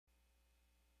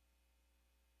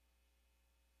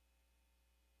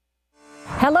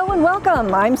Hello and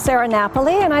welcome. I'm Sarah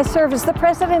Napoli and I serve as the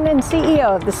President and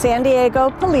CEO of the San Diego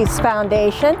Police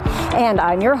Foundation, and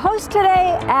I'm your host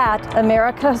today at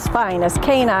America's Finest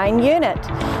Canine Unit.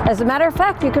 As a matter of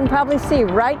fact, you can probably see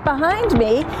right behind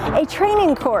me a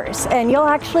training course, and you'll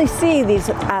actually see these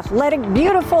athletic,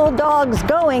 beautiful dogs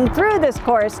going through this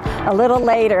course a little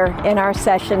later in our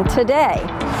session today.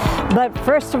 But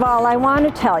first of all, I want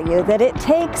to tell you that it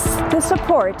takes the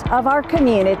support of our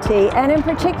community, and in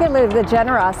particular the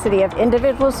generosity of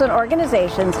individuals and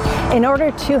organizations, in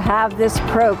order to have this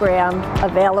program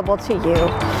available to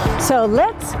you. So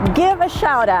let's give a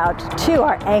shout out to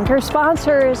our anchor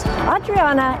sponsors,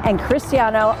 Adriana and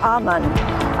Cristiano Amon.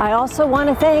 I also want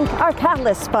to thank our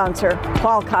catalyst sponsor,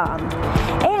 Qualcomm.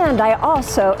 And I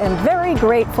also am very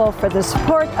grateful for the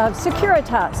support of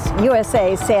Securitas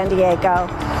USA San Diego,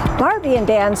 Barbie and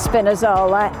Dan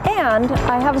Spinazzola, and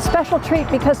I have a special treat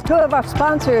because two of our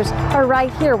sponsors are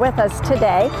right here with us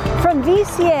today from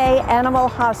VCA Animal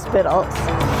Hospitals.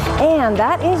 And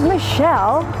that is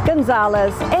Michelle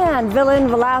Gonzalez and Villain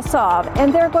Vlasov,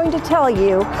 and they're going to tell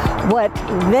you what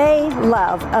they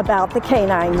love about the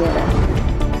canine unit.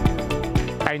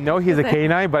 I know he's a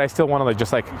canine, but I still want to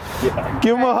just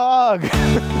give him a hug.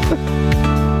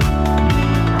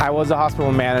 I was a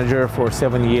hospital manager for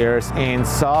 7 years and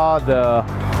saw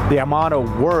the amount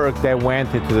of work that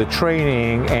went into the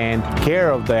training and care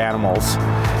of the animals.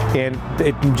 And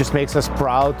it just makes us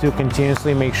proud to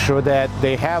continuously make sure that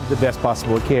they have the best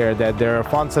possible care, that there are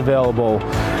funds available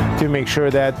to make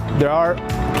sure that there are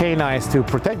canines to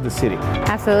protect the city.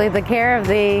 Absolutely. The care of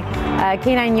the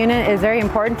canine unit is very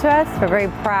important to us. We're very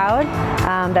proud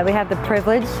that we have the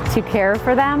privilege to care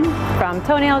for them, from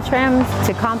toenail trims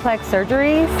to complex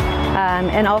surgeries,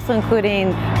 and also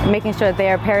including making sure that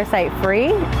they are parasite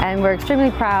free. And we're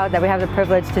extremely proud that we have the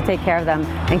privilege to take care of them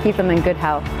and keep them in good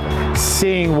health.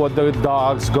 Seeing what the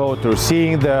dogs go through,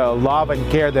 seeing the love and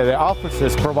care that the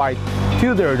officers provide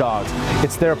to their dogs.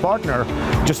 It's their partner,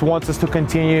 just wants us to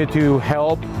continue to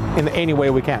help in any way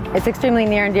we can. It's extremely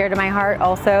near and dear to my heart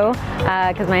also,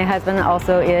 because my husband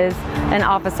also is an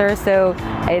officer, so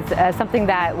it's something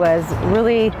that was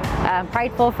really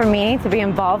prideful for me to be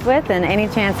involved with, and any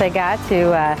chance I got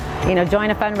to join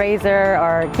a fundraiser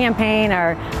or campaign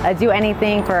or do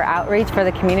anything for outreach for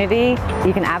the community,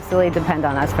 you can absolutely depend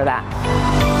on us for that.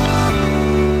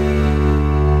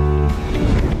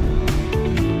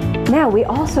 Now, we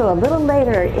also, a little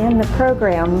later in the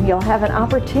program, you'll have an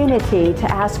opportunity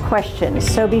to ask questions.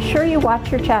 So be sure you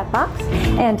watch your chat box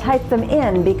and type them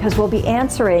in, because we'll be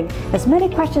answering as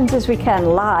many questions as we can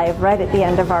live right at the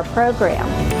end of our program.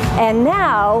 And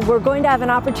now we're going to have an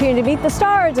opportunity to meet the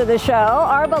stars of the show,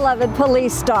 our beloved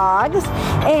police dogs.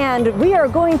 And we are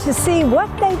going to see what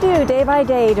they do day by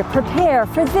day to prepare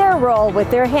for their role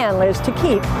with their handlers to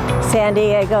keep San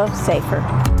Diego safer.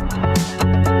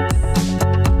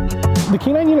 The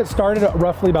canine unit started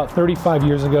roughly about 35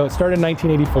 years ago. It started in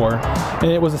 1984, and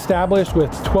it was established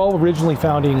with 12 originally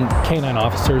founding canine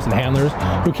officers and handlers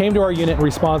who came to our unit in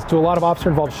response to a lot of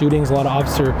officer-involved shootings, a lot of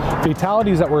officer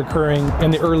fatalities that were occurring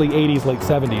in the early 80s, late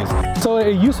 70s. So a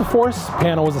use of force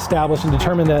panel was established and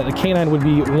determined that the canine would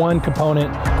be one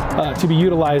component to be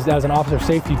utilized as an officer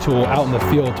safety tool out in the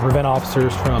field to prevent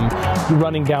officers from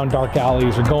running down dark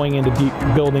alleys or going into deep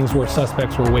buildings where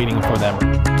suspects were waiting for them.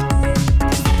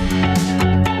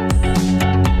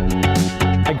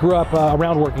 I grew up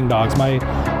around working dogs.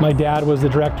 My dad was the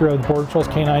director of the Border Patrol's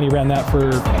Canine. He ran that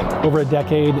for over a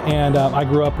decade, and I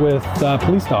grew up with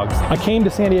police dogs. I came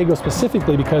to San Diego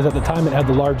specifically because at the time it had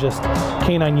the largest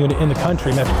canine unit in the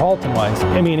country, metropolitan-wise.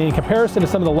 I mean, in comparison to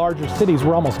some of the larger cities,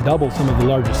 we're almost double some of the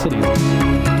largest cities.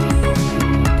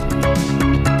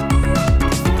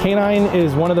 Canine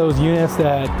is one of those units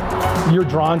that you're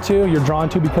drawn to. You're drawn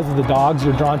to because of the dogs.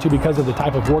 You're drawn to because of the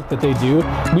type of work that they do.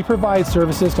 We provide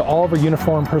services to all of our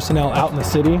uniformed personnel out in the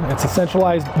city. It's a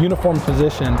centralized uniformed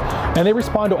position, and they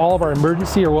respond to all of our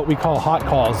emergency, or what we call hot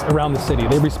calls, around the city.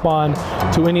 They respond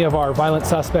to any of our violent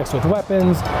suspects with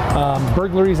weapons,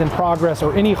 burglaries in progress,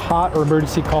 or any hot or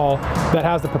emergency call that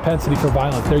has the propensity for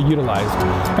violence. They're utilized.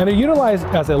 And they're utilized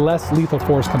as a less lethal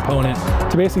force component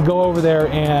to basically go over there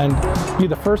and be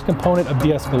the first component of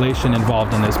de-escalation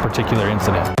involved in this particular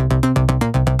incident.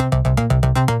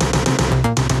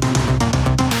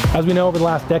 As we know, over the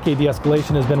last decade,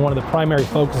 de-escalation has been one of the primary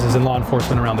focuses in law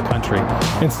enforcement around the country.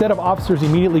 Instead of officers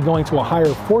immediately going to a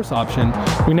higher force option,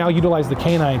 we now utilize the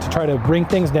canine to try to bring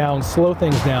things down, slow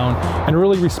things down, and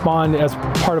really respond as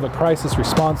part of a crisis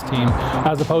response team,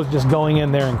 as opposed to just going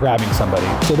in there and grabbing somebody.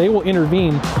 So they will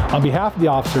intervene on behalf of the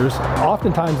officers.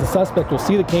 Oftentimes the suspect will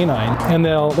see the canine and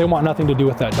they want nothing to do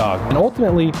with that dog. And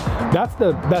ultimately, that's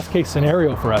the best case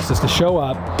scenario for us, is to show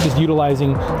up, just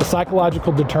utilizing the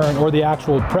psychological deterrent or the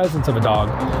actual presence of a dog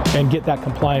and get that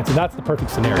compliance, and that's the perfect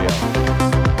scenario.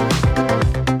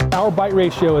 Our bite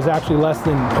ratio is actually less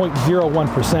than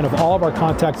 0.01% of all of our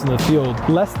contacts in the field,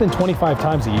 less than 25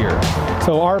 times a year.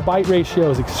 So our bite ratio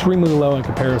is extremely low in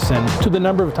comparison to the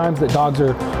number of times that dogs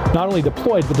are not only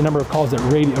deployed, but the number of calls that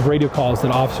radio calls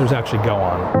that officers actually go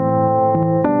on.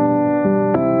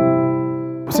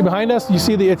 See behind us, you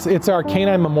see it's our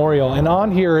canine memorial, and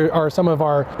on here are some of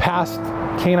our past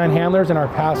canine handlers and our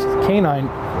past canine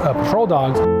patrol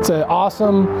dogs. It's an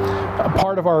awesome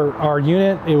part of our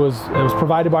unit. It was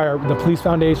provided by the police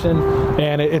foundation,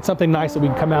 and it's something nice that we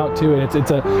can come out to, and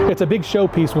it's a big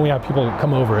showpiece when we have people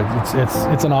come over.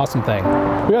 It's an awesome thing.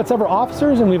 We've had several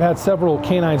officers and we've had several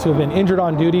canines who have been injured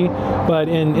on duty, but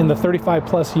in the 35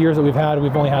 plus years that we've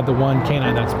only had the one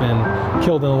canine that's been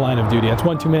killed in the line of duty. That's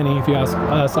one too many if you ask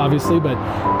us, obviously,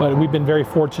 but we've been very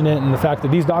fortunate in the fact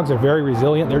that these dogs are very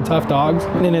resilient. They're tough dogs,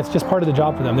 and it's just part of the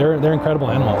job for them. They're incredible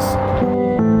animals.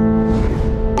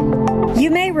 You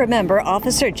may remember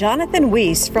Officer Jonathan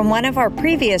Weiss from one of our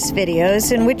previous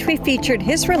videos in which we featured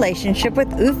his relationship with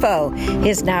UFO,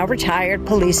 his now retired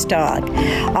police dog.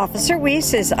 Officer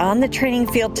Weiss is on the training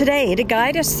field today to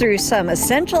guide us through some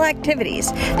essential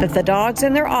activities that the dogs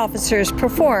and their officers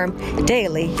perform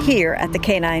daily here at the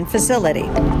canine facility.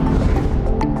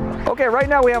 Okay, right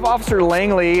now we have Officer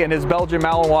Langley and his Belgian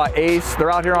Malinois Ace. They're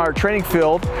out here on our training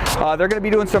field. They're going to be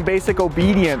doing some basic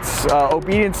obedience.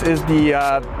 Obedience is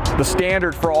the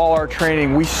standard for all our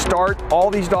training. We start all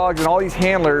these dogs and all these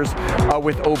handlers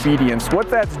with obedience. What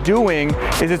that's doing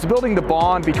is it's building the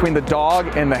bond between the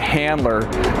dog and the handler.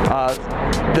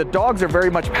 The dogs are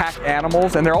very much pack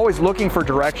animals, and they're always looking for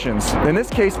directions. In this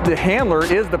case, the handler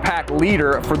is the pack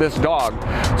leader for this dog.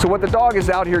 So what the dog is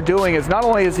out here doing is not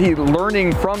only is he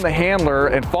learning from the handler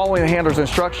and following the handler's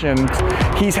instructions,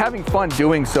 he's having fun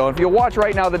doing so. If you'll watch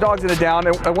right now, the dog's in a down,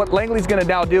 and what Langley's going to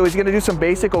now do is he's going to do some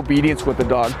basic obedience with the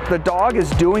dog. The dog is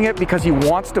doing it because he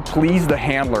wants to please the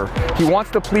handler. He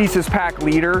wants to please his pack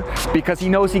leader because he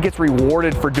knows he gets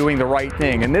rewarded for doing the right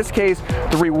thing. In this case,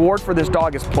 the reward for this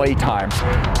dog is playtime.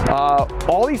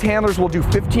 All these handlers will do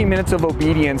 15 minutes of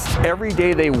obedience every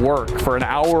day they work for an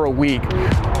hour a week.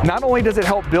 Not only does it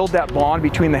help build that bond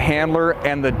between the handler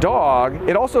and the dog,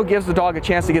 it also gives the dog a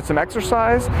chance to get some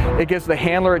exercise. It gives the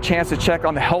handler a chance to check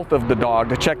on the health of the dog,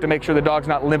 to check to make sure the dog's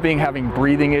not limping, having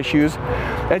breathing issues.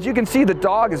 As you can see, the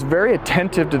dog is very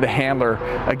attentive to the handler.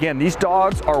 Again, these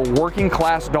dogs are working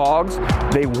class dogs.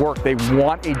 They work, they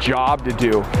want a job to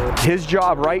do. His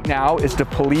job right now is to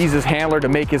please his handler, to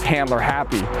make his handler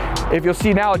happy. If you'll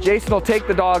see now, Jason will take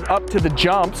the dog up to the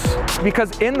jumps,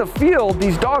 because in the field,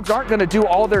 these dogs aren't going to do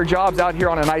all their jobs out here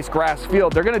on a nice grass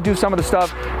field. They're going to do some of the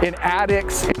stuff in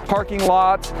attics, in parking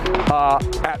lots,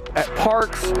 at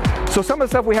parks. So some of the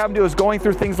stuff we have them do is going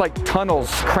through things like tunnels,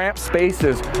 cramped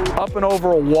spaces, up and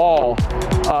over a wall,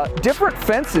 different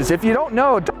fences. If you don't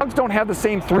know, dogs don't have the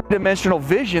same three-dimensional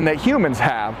vision that humans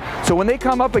have. So when they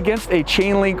come up against a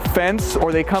chain link fence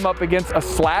or they come up against a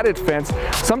slatted fence,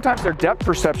 sometimes their depth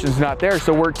perception is not there.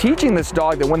 So we're teaching this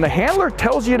dog that when the handler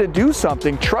tells you to do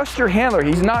something, trust your handler.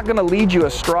 He's not going to lead you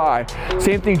astray.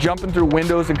 Same thing jumping through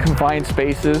windows in confined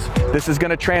spaces. This is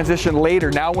going to transition later.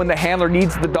 Now when the handler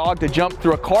needs the dog to jump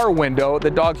through a car window,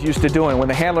 the dog's used to doing. When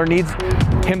the handler needs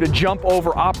him to jump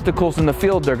over obstacles in the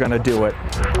field, they're going to do it.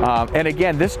 And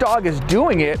again, this dog is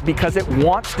doing it because it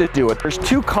wants to do it. There's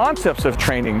two concepts of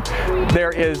training.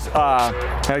 There is,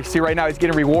 now you see right now he's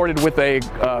getting rewarded with a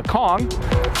Kong.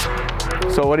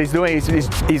 So what he's doing is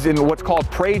he's in what's called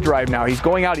prey drive now. He's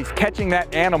going out, he's catching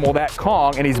that animal, that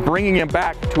Kong, and he's bringing him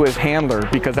back to his handler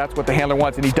because that's what the handler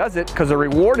wants. And he does it because the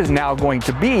reward is now going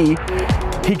to be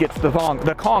he gets the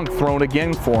Kong thrown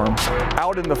again for him.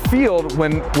 Out in the field,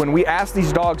 when we ask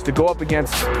these dogs to go up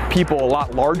against people a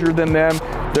lot larger than them,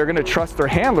 they're going to trust their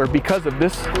handler because of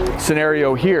this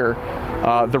scenario here,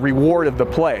 the reward of the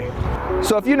play.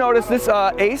 So if you notice, this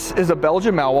Ace is a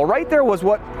Belgian Malinois. Right there was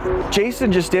what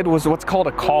Jason just did, was what's called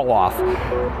a call off.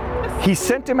 He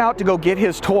sent him out to go get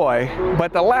his toy, but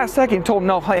at the last second he told him,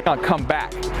 no, hang on, come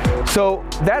back. So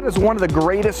that is one of the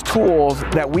greatest tools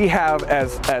that we have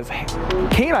as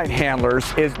canine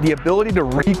handlers, is the ability to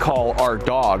recall our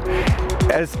dog.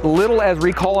 as little as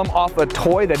recall him off a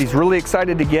toy that he's really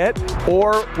excited to get,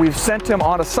 or we've sent him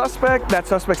on a suspect, that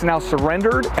suspect's now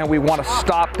surrendered, and we want to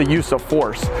stop the use of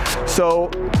force. So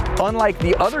unlike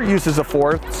the other uses of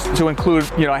force, to include,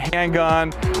 a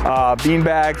handgun,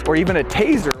 beanbags, or even a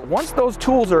taser, once those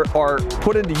tools are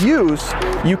put into use,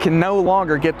 you can no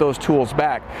longer get those tools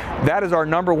back. That is our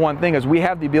number one thing, is we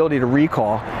have the ability to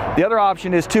recall. The other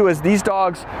option is these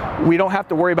dogs, we don't have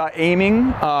to worry about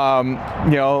aiming.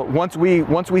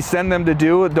 Once we send them to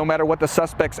do it, no matter what the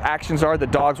suspect's actions are, the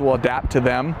dogs will adapt to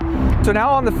them. So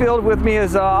now on the field with me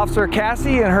is Officer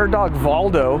Cassie and her dog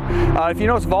Valdo. If you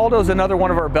notice, Valdo is another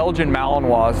one of our Belgian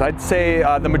Malinois. I'd say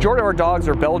the majority of our dogs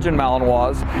are Belgian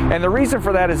Malinois, and the reason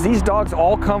for that is these dogs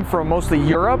all come from mostly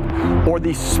Europe or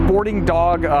the sporting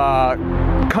dog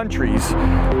countries.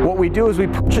 What we do is we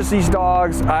purchase these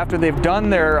dogs after they've done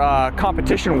their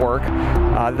competition work.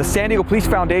 The San Diego Police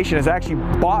Foundation has actually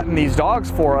bought these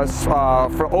dogs for us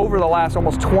for over the last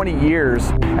almost 20 years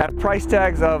at price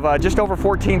tags of just over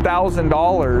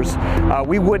 $14,000.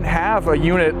 We wouldn't have a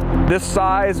unit this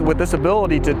size with this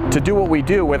ability to do what we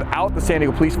do without the San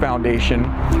Diego Police Foundation.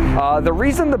 The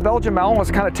reason the Belgian Malinois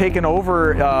has kind of taken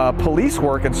over police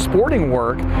work and sporting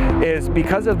work is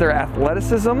because of their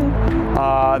athleticism,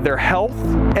 their health,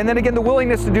 and then again the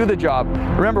willingness to do the job.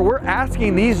 Remember, we're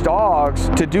asking these dogs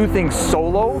to do things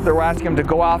solo. They're asking them to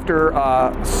go after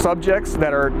subjects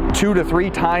that are 2 to 3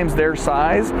 times their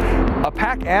size. A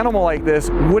pack animal like this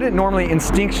wouldn't normally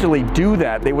instinctually do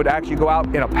that. They would actually go out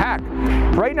in a pack.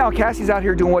 Right now, Cassie's out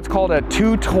here doing what's called a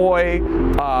 2-toy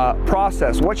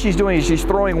process. What she's doing is she's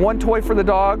throwing one toy for the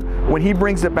dog. When he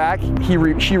brings it back,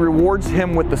 she rewards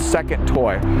him with the second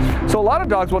toy. So a lot of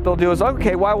dogs, what they'll do is,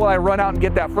 okay, why will I run out and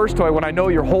get that first toy when I know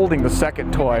you're holding the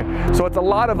second toy? So it's a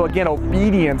lot of, again,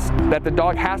 obedience that the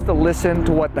dog has to listen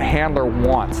to what the handler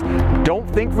wants. Don't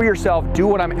think for yourself, do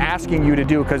what I'm asking you to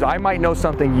do, because I might know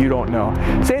something you don't know.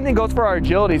 Same thing goes for our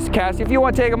agilities. Cassie, if you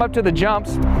want to take them up to the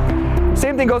jumps,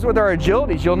 same thing goes with our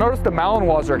agilities. You'll notice the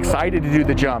Malinois are excited to do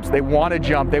the jumps. They want to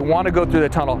jump. They want to go through the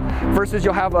tunnel. Versus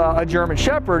you'll have a German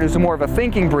Shepherd who's more of a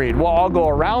thinking breed. Well, I'll go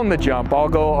around the jump. I'll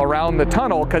go around the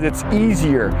tunnel because it's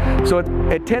easier. So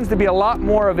it tends to be a lot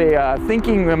more of a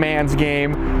thinking man's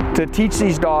game to teach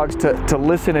these dogs to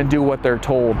listen and do what they're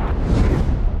told.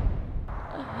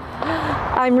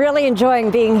 I'm really enjoying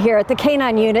being here at the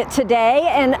Canine Unit today,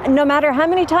 and no matter how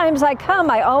many times I come,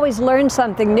 I always learn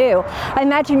something new. I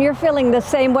imagine you're feeling the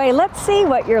same way. Let's see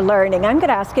what you're learning. I'm going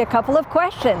to ask you a couple of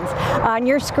questions. On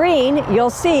your screen, you'll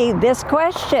see this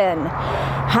question.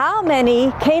 How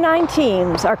many canine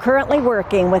teams are currently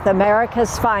working with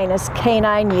America's Finest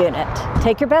Canine Unit?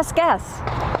 Take your best guess.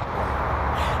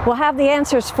 We'll have the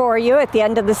answers for you at the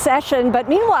end of the session, but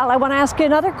meanwhile, I want to ask you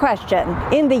another question.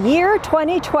 In the year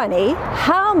 2020,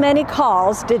 how many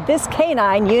calls did this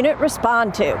canine unit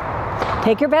respond to?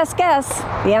 Take your best guess.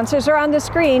 The answers are on the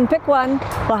screen. Pick one.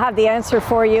 We'll have the answer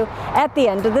for you at the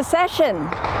end of the session.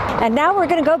 And now we're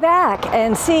going to go back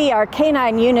and see our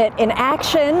canine unit in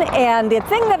action. And the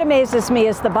thing that amazes me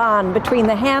is the bond between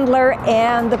the handler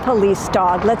and the police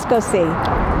dog. Let's go see.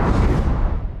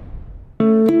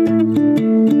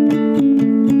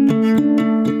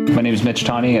 My name is Mitch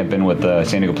Tawney. I've been with the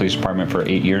San Diego Police Department for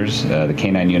 8 years, the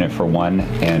Canine Unit for 1,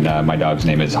 and my dog's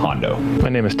name is Hondo. My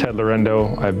name is Ted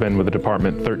Lorendo. I've been with the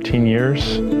department 13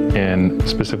 years, and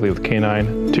specifically with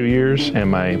Canine 2 years, and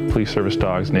my police service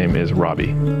dog's name is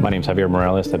Robbie. My name is Javier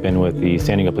Morales. I've been with the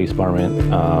San Diego Police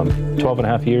Department 12 and a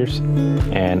half years,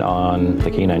 and on the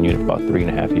Canine Unit about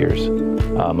 3.5 years.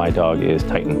 My dog is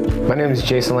Titan. My name is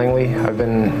Jason Langley. I've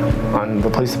been on the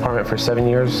police department for 7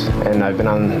 years, and I've been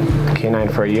on the Canine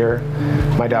for a year.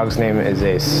 My dog's name is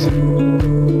Ace.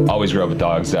 Always grew up with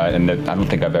dogs, and I don't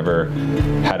think I've ever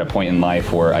had a point in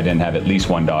life where I didn't have at least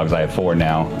one dog. I have 4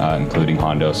 now, including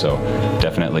Hondo, so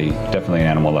definitely an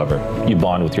animal lover. You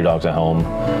bond with your dogs at home.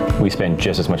 We spend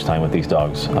just as much time with these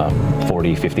dogs,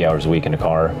 40, 50 hours a week in the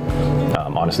car.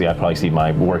 Honestly, I probably see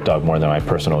my work dog more than my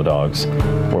personal dogs.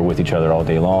 We're with each other all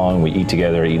day long. We eat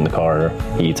together, eat in the car.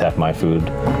 He eats half my food.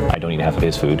 I don't eat half of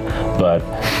his food. But,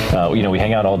 we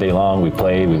hang out all day long. We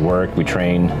play, we work, we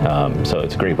train. So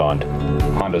it's a great bond.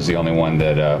 Hondo's the only one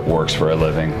that works for a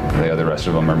living. The rest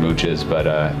of them are mooches, but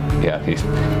yeah,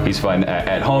 he's fun.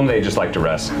 At home, they just like to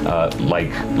rest.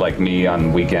 Like me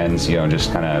on weekends,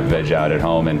 just kind of veg out at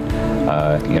home and,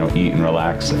 eat and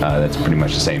relax. That's pretty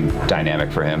much the same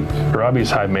dynamic for him.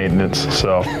 Robbie's high maintenance,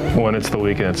 so when it's the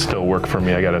weekend, it's still work for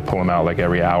me. I got to pull him out like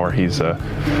every hour.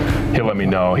 He'll let me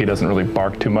know. He doesn't really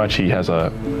bark too much. He has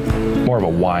more of a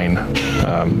whine.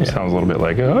 Sounds a little bit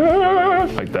like,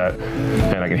 like that,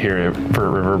 and I can hear it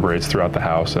reverberates throughout the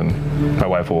house, and my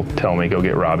wife will tell me, go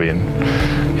get Robbie, and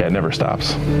yeah, it never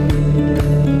stops.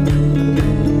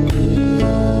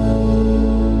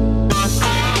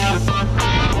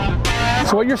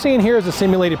 So what you're seeing here is a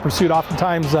simulated pursuit.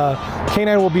 Oftentimes,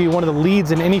 K9 will be one of the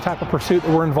leads in any type of pursuit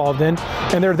that we're involved in,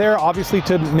 and they're there obviously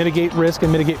to mitigate risk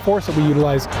and mitigate force that we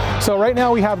utilize. So right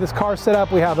now we have this car set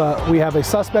up. We have a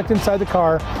suspect inside the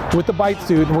car with the bite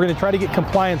suit, and we're going to try to get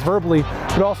compliance verbally,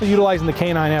 but also utilizing the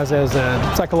K9 as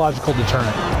a psychological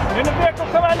deterrent. In the vehicle,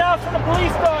 come on now from the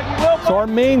police dog. So our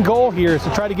main goal here is to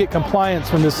try to get compliance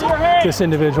from this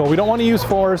individual. We don't want to use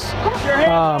force.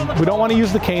 We don't want to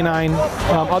use the K9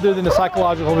 other than a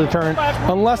psychological deterrent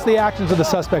unless the actions of the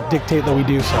suspect dictate that we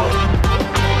do so.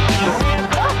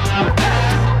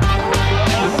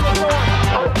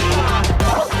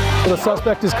 So the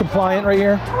suspect is compliant right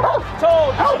here.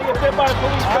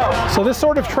 So this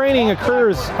sort of training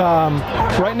occurs,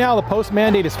 right now the post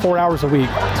mandate is 4 hours a week,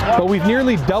 but we've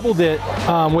nearly doubled it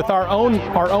with our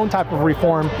own type of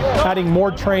reform, adding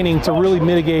more training to really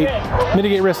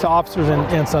mitigate risk to officers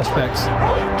and suspects.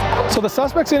 So the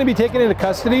suspect's going to be taken into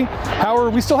custody. However,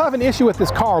 we still have an issue with this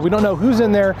car. We don't know who's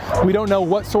in there. We don't know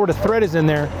what sort of threat is in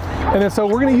there. And then so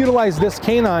we're going to utilize this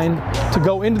K9 to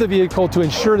go into the vehicle to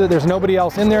ensure that there's nobody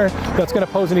else in there that's going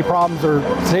to pose any problems or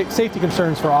safety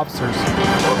concerns for officers.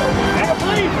 Hey,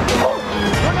 police!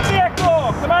 Bring the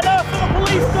vehicle! Come on out to the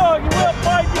police dog! You will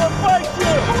fight you and fight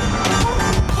you!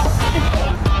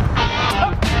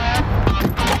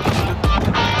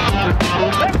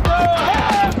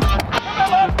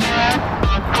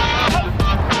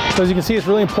 So as you can see, it's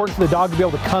really important for the dog to be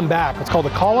able to come back. It's called a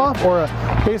call off, or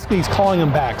basically he's calling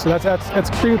him back. So that's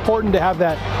pretty important to have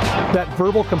that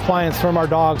verbal compliance from our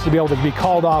dogs to be able to be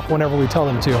called off whenever we tell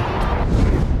them to.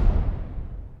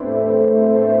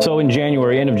 So in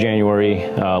January, end of January,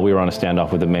 we were on a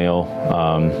standoff with a male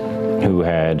who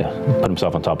had put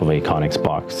himself on top of a Connex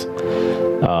box.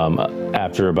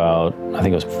 After about, I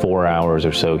think it was 4 hours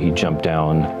or so, he jumped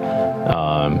down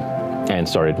and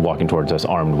started walking towards us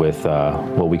armed with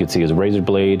what we could see as a razor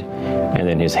blade, and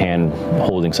then his hand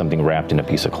holding something wrapped in a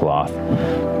piece of cloth.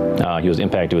 He was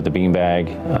impacted with the beanbag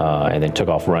and then took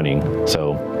off running.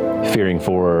 So fearing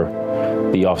for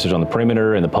the officers on the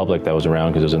perimeter and the public that was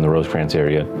around, because it was in the Rosecrans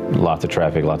area, lots of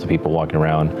traffic, lots of people walking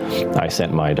around, I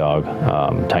sent my dog,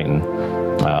 Titan.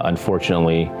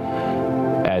 Unfortunately,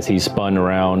 as he spun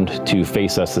around to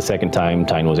face us the second time,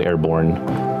 Titan was airborne,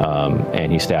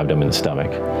 and he stabbed him in the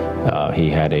stomach. He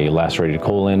had a lacerated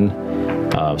colon,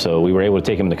 so we were able to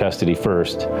take him into custody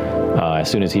first.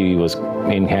 As soon as he was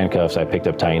in handcuffs, I picked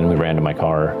up Titan, we ran to my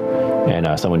car,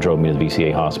 and someone drove me to the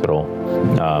VCA hospital.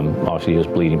 Obviously, he was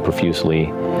bleeding profusely.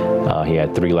 He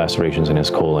had 3 lacerations in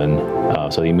his colon,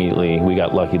 so immediately, we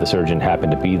got lucky the surgeon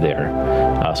happened to be there.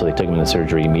 So they took him into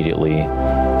surgery immediately.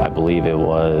 I believe it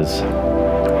was,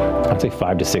 I'd say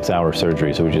 5 to 6 hour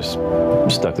surgery, so we just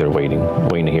stuck there waiting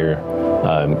to hear.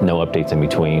 No updates in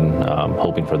between,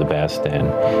 hoping for the best,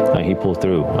 and he pulled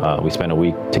through. We spent a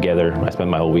week together. I spent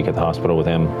my whole week at the hospital with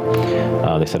him.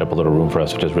 They set up a little room for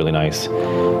us, which is really nice.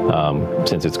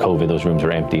 Since it's COVID, those rooms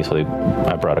are empty, so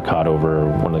I brought a cot over.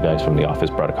 One of the guys from the office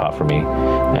brought a cot for me,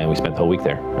 and we spent the whole week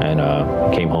there. And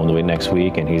came home the next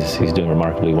week, and he's doing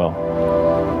remarkably well.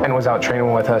 And was out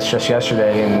training with us just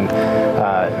yesterday, and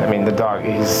I mean, the dog,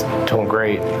 he's doing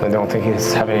great. I don't think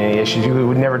he's having any issues. You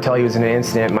would never tell he was in an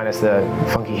incident, minus the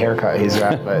funky haircut he's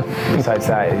got, but besides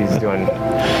that, he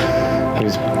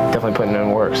was definitely putting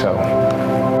in work, so.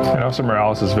 And Officer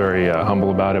Morales is very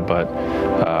humble about it, but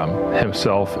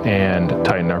himself and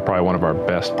Titan are probably one of our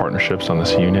best partnerships on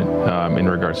this unit in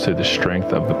regards to the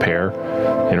strength of the pair,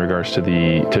 in regards to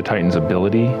Titan's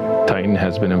ability. Titan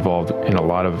has been involved in a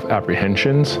lot of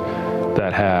apprehensions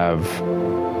that have,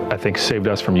 I think, saved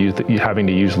us from having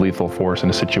to use lethal force in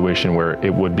a situation where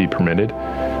it would be permitted.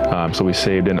 So we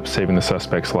ended up saving the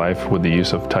suspect's life with the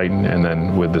use of Titan, and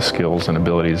then with the skills and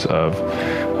abilities of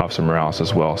Officer Morales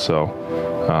as well. So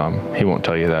he won't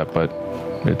tell you that, but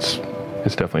it's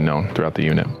definitely known throughout the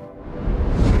unit.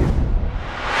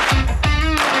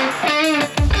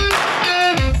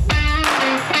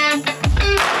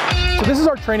 So this is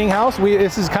our training house.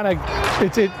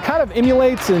 It kind of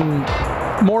emulates and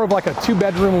more of like a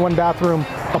 2-bedroom, 1-bathroom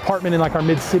apartment in like our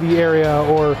mid-city area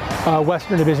or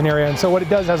Western Division area. And so what it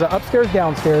does has an upstairs,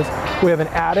 downstairs. We have an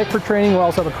attic for training. We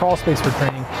also have a crawl space for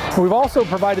training. We've also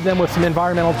provided them with some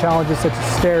environmental challenges such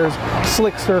as stairs,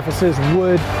 slick surfaces,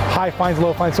 wood, high fines,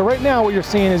 low fines. So right now what you're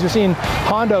seeing is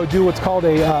Hondo do what's called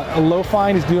a low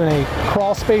fine. He's doing a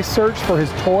crawl space search for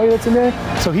his toy that's in there.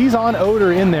 So he's on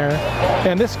odor in there.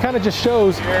 And this kind of just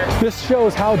shows,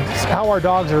 how our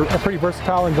dogs are pretty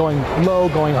versatile and going low,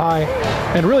 going high,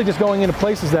 and really just going into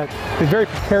places that are very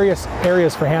precarious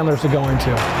areas for handlers to go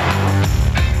into.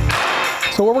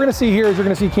 So what we're going to see here is you're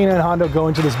going to see Canine Hondo go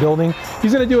into this building.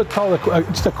 He's going to do what's called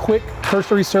just a quick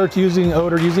cursory search using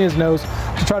odor, using his nose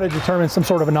to try to determine some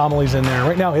sort of anomalies in there.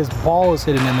 Right now his ball is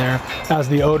hidden in there as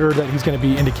the odor that he's going to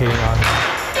be indicating on.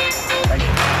 Thank you.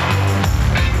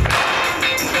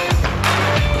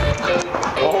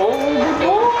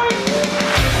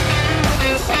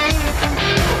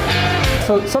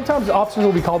 So sometimes officers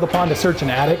will be called upon to search an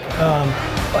attic.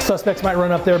 Suspects might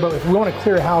run up there, but if we want to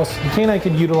clear a house, the canine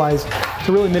can utilize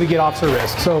to really mitigate officer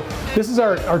risk. So this is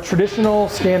our traditional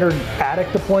standard attic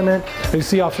deployment. As you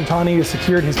see, Officer Tani has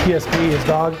secured his PSP, his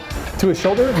dog, to his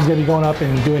shoulder. He's going to be going up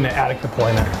and doing the attic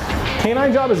deployment.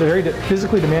 Canine job is a very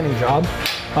physically demanding job.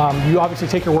 You obviously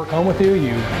take your work home with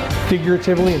you,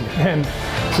 figuratively and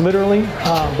literally,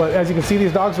 but as you can see,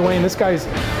 these dogs are weighing,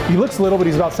 he looks little, but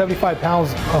he's about 75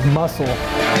 pounds of muscle.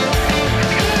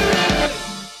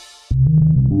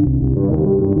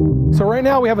 So right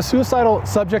now we have a suicidal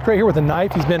subject right here with a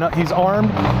knife. He's armed.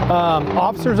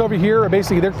 Officers over here are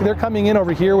basically, they're coming in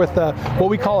over here with what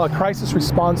we call a crisis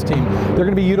response team. They're going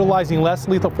to be utilizing less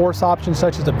lethal force options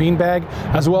such as a beanbag,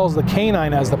 as well as the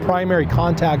canine as the primary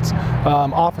contact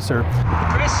officer.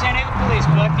 Chris, San Diego Police,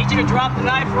 bud. Need you to drop the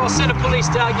knife or I'll send a police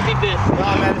dog if you bit.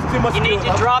 No, man, it's too much. You need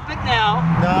to drop it now.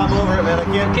 No, I'm over it, man. I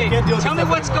can't do it. Tell me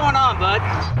what's going on, bud.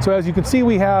 So as you can see,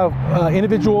 we have an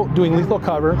individual doing lethal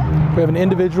cover. We have an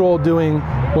individual doing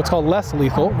what's called less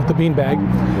lethal with the beanbag.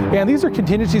 And these are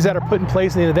contingencies that are put in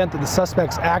place in the event that the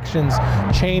suspect's actions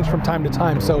change from time to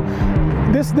time. So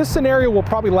this scenario will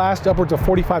probably last upwards of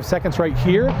 45 seconds right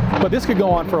here, but this could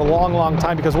go on for a long, long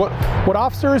time because what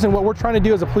officers and what we're trying to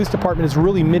do as a police department is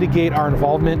really mitigate our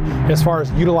involvement as far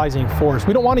as utilizing force.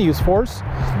 We don't want to use force.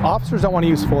 Officers don't want to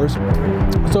use force.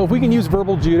 So if we can use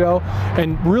verbal judo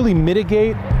and really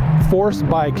mitigate force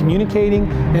by communicating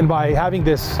and by having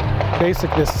this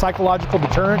psychological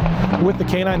deterrent with the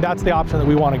canine, that's the option that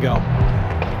we want to go.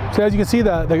 So as you can see,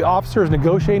 the officer is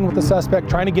negotiating with the suspect,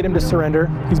 trying to get him to surrender.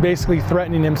 He's basically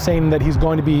threatening him, saying that he's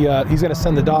going to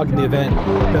send the dog in the event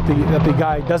that the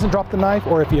guy doesn't drop the knife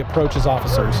or if he approaches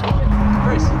officers.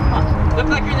 Chris, look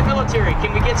like you're in the military.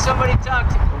 Can we get somebody to talk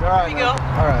to? All right. Here we go.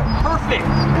 All right. Perfect.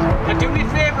 Now do me a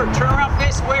favor, turn around,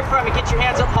 face away from me, get your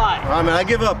hands up high. All right, man, I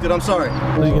give up, dude. I'm sorry.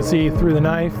 As you can see through the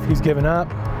knife, he's given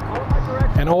up.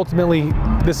 And ultimately,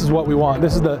 this is what we want.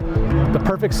 This is the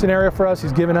perfect scenario for us.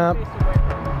 He's given up.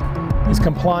 He's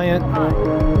compliant.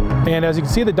 And as you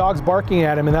can see, the dog's barking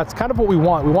at him, and that's kind of what we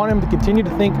want. We want him to continue to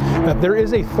think that there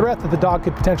is a threat that the dog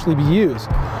could potentially be used.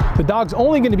 The dog's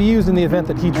only going to be used in the event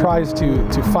that he tries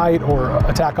to fight or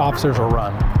attack officers or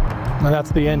run. And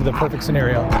that's the end of the perfect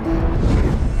scenario.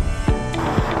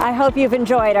 I hope you've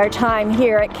enjoyed our time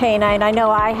here at K9. I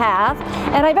know I have,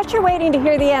 and I bet you're waiting to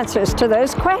hear the answers to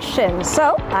those questions.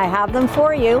 So I have them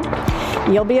for you.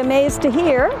 You'll be amazed to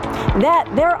hear that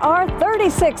there are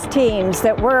 36 teams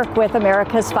that work with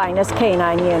America's Finest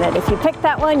K9 unit. If you pick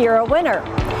that one, you're a winner.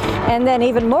 And then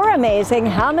even more amazing,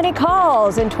 how many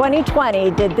calls in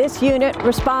 2020 did this unit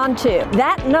respond to?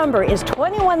 That number is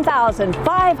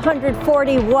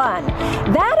 21,541.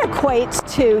 That equates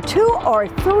to 2 or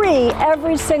 3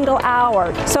 every single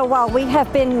hour. So while we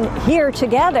have been here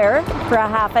together for a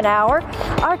half an hour,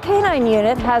 our K9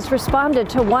 unit has responded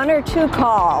to 1 or 2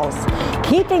 calls,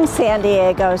 keeping San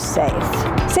Diego safe.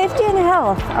 Safety and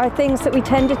health are things that we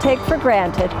tend to take for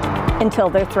granted until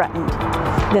they're threatened.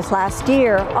 This last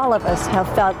year, all of us have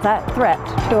felt that threat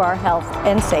to our health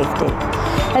and safety.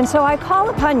 And so I call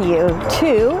upon you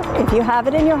to, if you have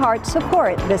it in your heart,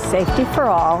 support this Safety for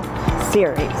All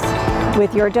series.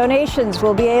 With your donations,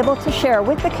 we'll be able to share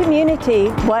with the community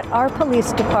what our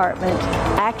police department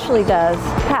actually does,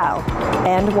 how,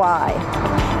 and why.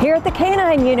 Here at the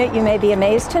K9 unit, you may be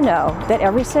amazed to know that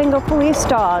every single police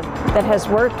dog that has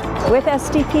worked with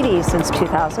SDPD since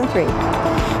 2003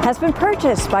 has been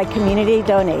purchased by community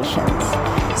donations.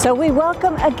 So we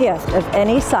welcome a gift of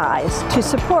any size to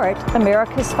support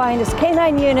America's Finest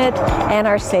K9 unit and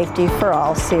our Safety for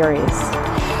All series.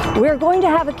 We're going to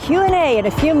have a Q&A in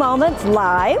a few moments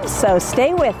live, so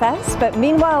stay with us. But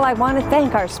meanwhile, I want to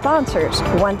thank our sponsors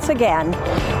once again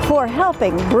for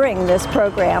helping bring this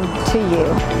program to you.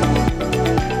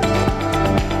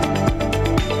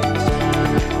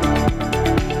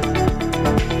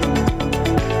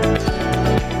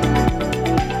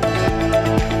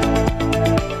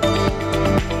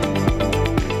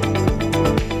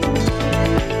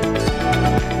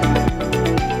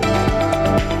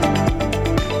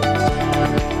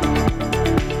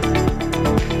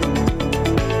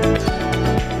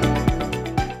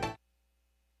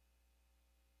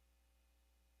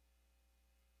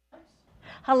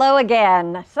 Hello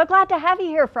again. So glad to have you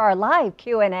here for our live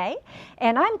Q&A.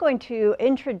 And I'm going to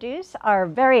introduce our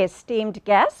very esteemed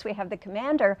guests. We have the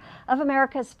commander of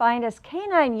America's Finest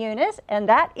Canine Unit, and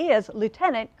that is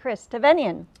Lieutenant Chris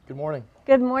Tavenian. Good morning.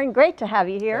 Good morning. Great to have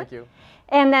you here. Thank you.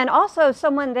 And then also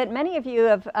someone that many of you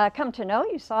have come to know.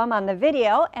 You saw him on the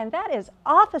video, and that is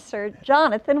Officer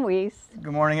Jonathan Weiss.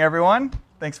 Good morning, everyone.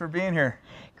 Thanks for being here.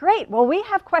 Great. Well, we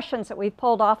have questions that we've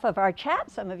pulled off of our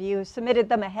chat. Some of you submitted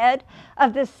them ahead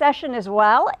of this session as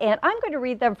well, and I'm going to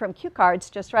read them from cue cards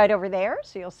just right over there,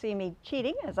 so you'll see me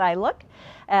cheating as I look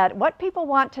at what people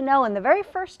want to know. And the very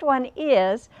first one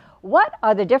is, what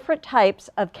are the different types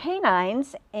of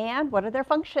canines and what are their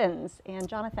functions? And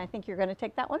Jonathan, I think you're going to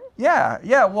take that one?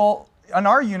 Yeah. Well, on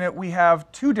our unit, we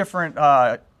have two different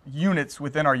units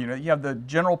within our unit. You have the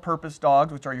general purpose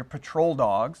dogs, which are your patrol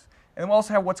dogs. And we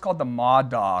also have what's called the MOD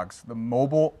dogs, the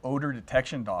mobile odor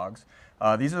detection dogs.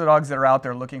 These are the dogs that are out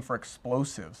there looking for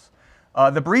explosives.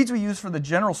 The breeds we use for the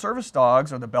general service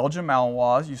dogs are the Belgian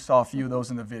Malinois. You saw a few of those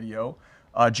in the video.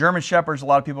 German Shepherds, a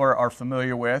lot of people are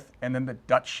familiar with, and then the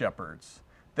Dutch Shepherds.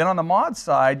 Then on the MOD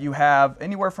side, you have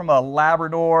anywhere from a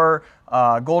Labrador,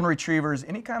 Golden Retrievers,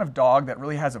 any kind of dog that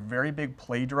really has a very big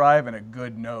play drive and a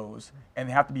good nose, and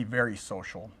they have to be very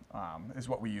social, is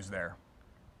what we use there.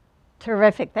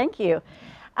 Terrific, thank you.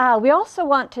 We also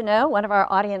want to know, one of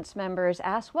our audience members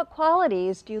asked, what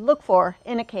qualities do you look for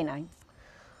in a canine?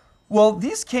 Well,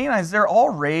 these canines, they're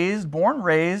all born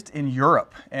raised in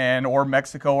Europe or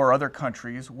Mexico or other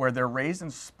countries where they're raised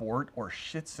in sport or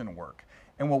schützen work.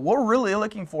 And what we're really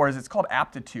looking for is, it's called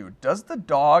aptitude. Does the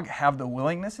dog have the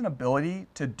willingness and ability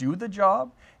to do the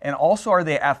job? And also, are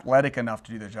they athletic enough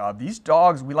to do the job? These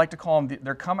dogs, we like to call them,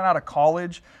 they're coming out of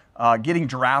college, getting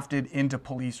drafted into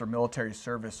police or military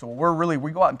service. So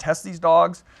we go out and test these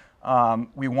dogs.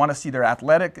 We want to see their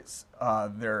athletics,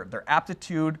 their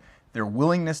aptitude, their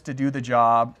willingness to do the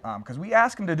job, because we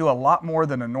ask them to do a lot more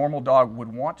than a normal dog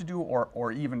would want to do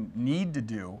or even need to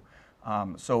do.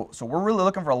 So we're really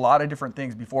looking for a lot of different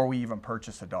things before we even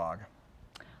purchase a dog.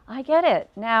 I get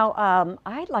it. Now,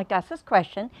 I'd like to ask this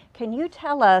question. Can you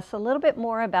tell us a little bit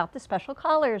more about the special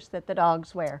collars that the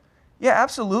dogs wear? Yeah,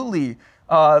 absolutely.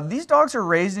 These dogs are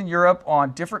raised in Europe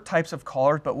on different types of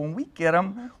collars, but when we get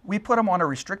them, we put them on a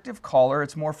restrictive collar.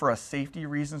 It's more for a safety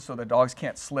reason, so the dogs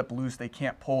can't slip loose, they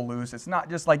can't pull loose. It's not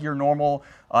just like your normal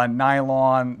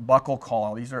nylon buckle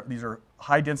collar. These are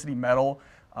high density metal,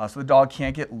 so the dog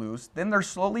can't get loose. Then they're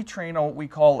slowly trained on what we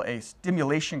call a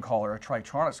stimulation collar, a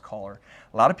Tritonus collar.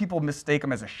 A lot of people mistake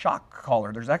them as a shock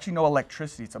collar. There's actually no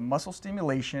electricity. It's a muscle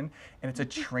stimulation, and it's a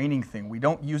training thing. We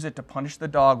don't use it to punish the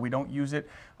dog. We don't use it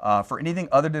for anything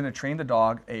other than to train the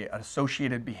dog an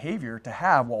associated behavior to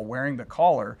have while wearing the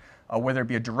collar, whether it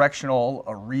be a directional,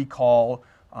 a recall,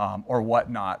 or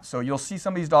whatnot. So you'll see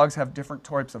some of these dogs have different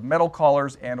types of metal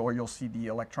collars or you'll see the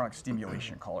electronic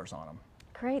stimulation collars on them.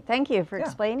 Great, thank you for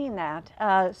explaining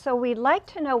that. So we'd like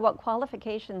to know what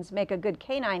qualifications make a good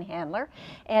canine handler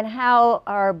and how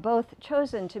are both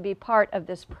chosen to be part of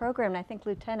this program. And I think,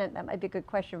 Lieutenant, that might be a good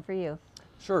question for you.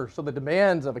 Sure, so the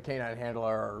demands of a canine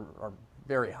handler are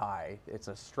very high. It's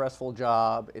a stressful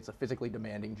job, it's a physically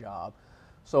demanding job.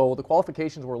 So the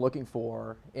qualifications we're looking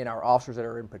for in our officers that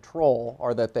are in patrol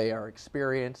are that they are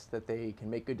experienced, that they can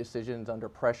make good decisions under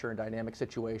pressure and dynamic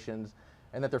situations,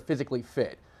 and that they're physically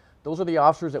fit. Those are the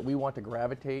officers that we want to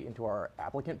gravitate into our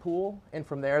applicant pool, and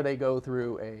from there they go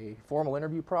through a formal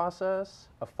interview process,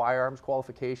 a firearms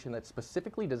qualification that's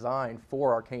specifically designed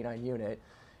for our canine unit,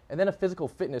 and then a physical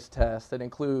fitness test that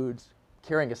includes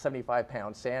carrying a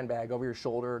 75-pound sandbag over your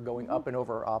shoulder, going up and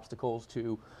over obstacles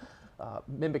to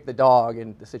mimic the dog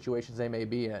in the situations they may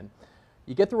be in.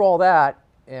 You get through all that,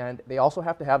 and they also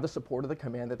have to have the support of the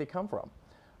command that they come from.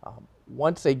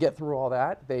 Once they get through all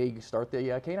that, they start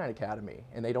the Canine Academy,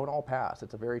 and they don't all pass.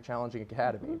 It's a very challenging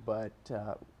academy, but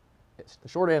the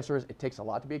short answer is it takes a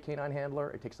lot to be a canine handler.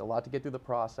 It takes a lot to get through the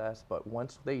process, but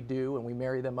once they do and we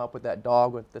marry them up with that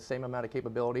dog with the same amount of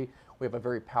capability, we have a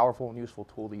very powerful and useful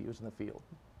tool to use in the field.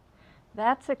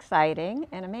 That's exciting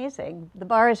and amazing. The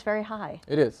bar is very high.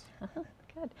 It is.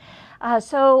 Good.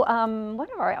 So one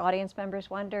of our audience members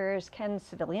wonders, can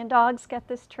civilian dogs get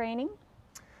this training?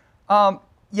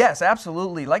 Yes,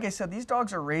 absolutely. Like I said, these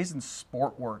dogs are raised in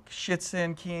sport work,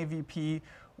 schützen, KVP.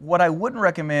 What I wouldn't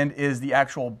recommend is the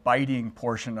actual biting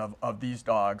portion of these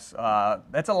dogs.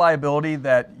 That's a liability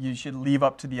that you should leave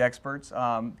up to the experts.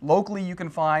 Locally, you can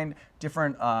find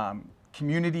different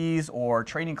communities or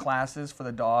training classes for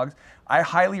the dogs. I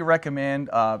highly recommend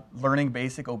learning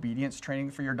basic obedience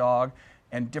training for your dog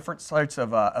and different sorts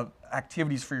of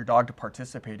activities for your dog to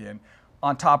participate in.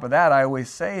 on top of that, I always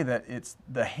say that it's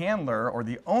the handler or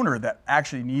the owner that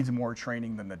actually needs more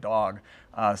training than the dog.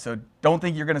 So don't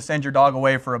think you're going to send your dog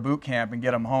away for a boot camp and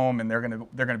get them home and they're going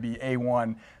to be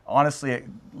A1. Honestly, a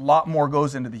lot more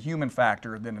goes into the human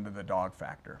factor than into the dog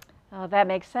factor. Oh, that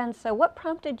makes sense. So what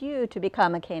prompted you to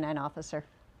become a canine officer?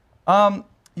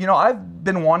 You know, I've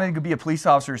been wanting to be a police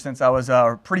officer since I was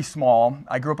pretty small.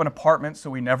 I grew up in an apartment, so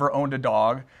we never owned a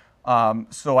dog.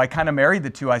 So I kind of married the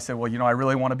two. I said, well, you know, I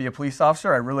really want to be a police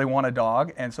officer. I really want a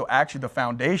dog. And so actually the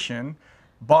foundation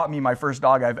bought me my first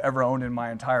dog I've ever owned in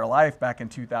my entire life back in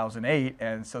 2008.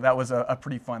 And so that was a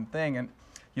pretty fun thing. And,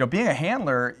 you know, being a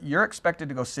handler, you're expected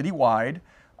to go citywide.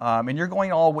 And you're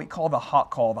going all what we call the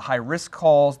hot call, the high risk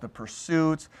calls, the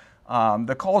pursuits,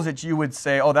 the calls that you would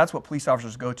say, oh, that's what police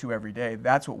officers go to every day.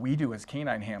 That's what we do as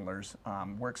canine handlers.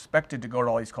 We're expected to go to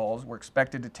all these calls. We're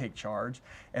expected to take charge.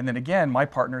 And then again, my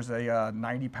partner's a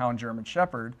 90-pound German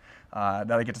Shepherd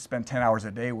that I get to spend 10 hours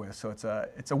a day with. So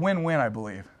it's a win-win, I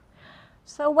believe.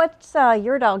 So what's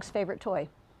your dog's favorite toy?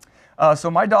 So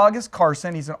my dog is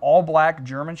Carson. He's an all-black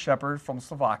German Shepherd from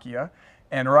Slovakia.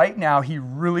 And right now, he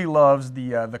really loves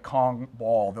the Kong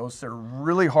ball. Those are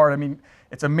really hard. I mean,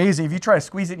 it's amazing. If you try to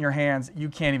squeeze it in your hands, you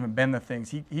can't even bend the things.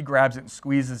 He grabs it and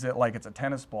squeezes it like it's a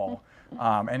tennis ball.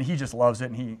 And he just loves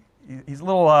it. And he's a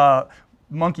little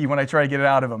monkey when I try to get it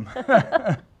out of him.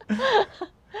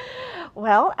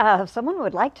 Well, someone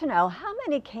would like to know how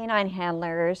many canine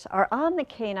handlers are on the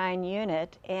canine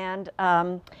unit and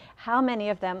how many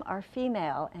of them are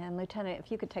female. And Lieutenant,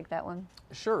 if you could take that one.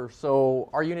 Sure. So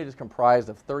our unit is comprised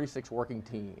of 36 working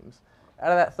teams.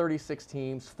 Out of that 36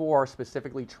 teams, 4 are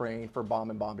specifically trained for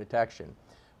bomb and bomb detection.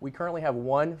 We currently have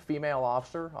 1 female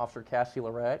officer, Officer Cassie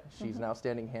Lorette. She's an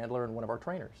outstanding handler and one of our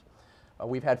trainers.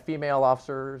 We've had female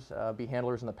officers be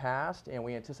handlers in the past, and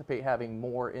we anticipate having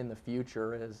more in the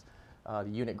future as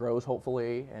the unit grows,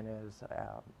 hopefully, and as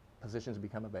positions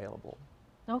become available.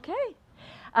 Okay.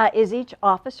 Is each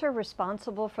officer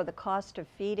responsible for the cost of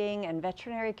feeding and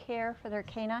veterinary care for their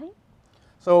canine?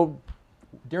 So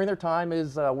during their time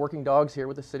as working dogs here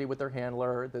with the city with their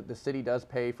handler, the city does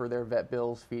pay for their vet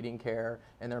bills, feeding care,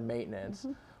 and their maintenance.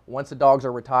 Once the dogs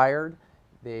are retired,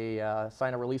 they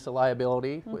sign a release of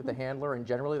liability with the handler, and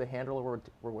generally the handler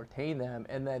will retain them,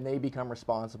 and then they become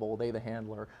responsible, the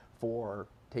handler, for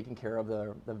taking care of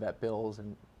the vet bills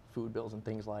and food bills and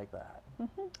things like that.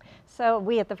 So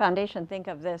we at the Foundation think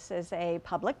of this as a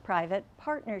public-private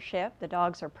partnership. The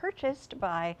dogs are purchased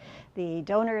by the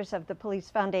donors of the Police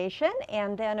Foundation,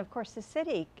 and then of course the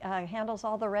city handles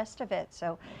all the rest of it.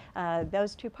 So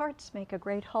those two parts make a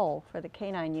great whole for the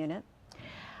canine unit.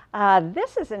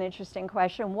 This is an interesting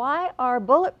question. Why are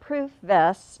bulletproof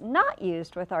vests not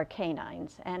used with our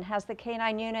canines, and has the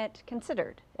canine unit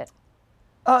considered it?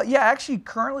 Yeah, actually,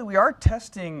 currently we are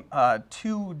testing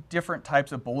 2 different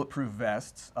types of bulletproof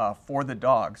vests for the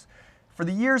dogs. For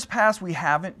the years past, we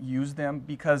haven't used them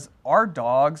because our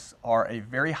dogs are a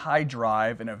very high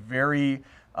drive and a very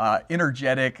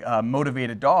energetic,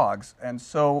 motivated dogs. And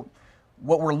so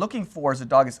what we're looking for is a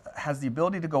dog has the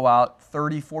ability to go out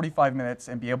 30, 45 minutes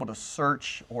and be able to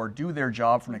search or do their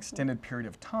job for an extended period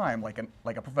of time like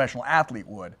a professional athlete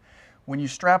would. When you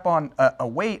strap on a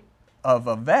weight of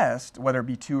a vest, whether it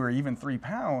be 2 or even 3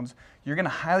 pounds, you're going to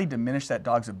highly diminish that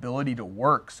dog's ability to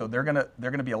work. So they're going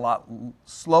to be a lot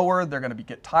slower, they're going to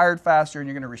get tired faster, and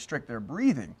you're going to restrict their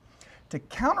breathing. To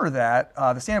counter that,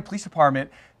 the San Diego Police Department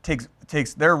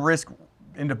takes their risk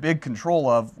into big control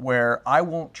of, where I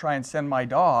won't try and send my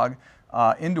dog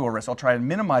into a risk. I'll try and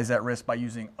minimize that risk by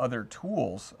using other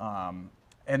tools.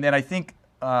 And then I think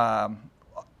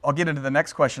I'll get into the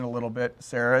next question a little bit,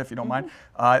 Sarah, if you don't mind.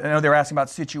 I know they were asking about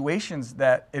situations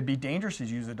that it'd be dangerous to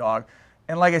use a dog.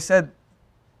 And like I said,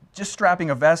 just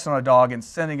strapping a vest on a dog and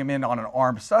sending him in on an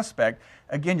armed suspect,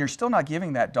 again, you're still not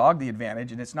giving that dog the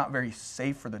advantage, and it's not very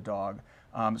safe for the dog.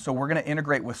 So we're going to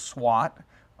integrate with SWAT.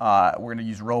 We're going to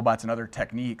use robots and other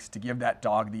techniques to give that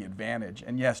dog the advantage.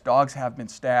 And yes, dogs have been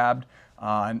stabbed,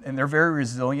 and they're very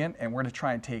resilient, and we're going to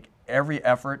try and take every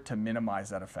effort to minimize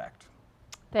that effect.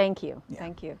 Thank you. Yeah.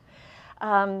 Thank you.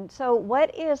 So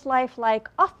what is life like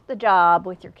off the job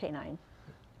with your canine?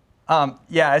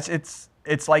 Yeah,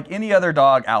 it's like any other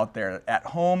dog out there. At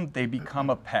home, they become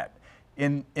a pet.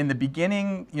 In the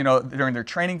beginning, you know, during their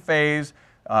training phase,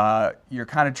 you're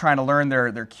kind of trying to learn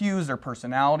their cues, their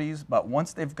personalities, but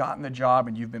once they've gotten the job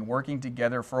and you've been working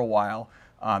together for a while,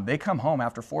 they come home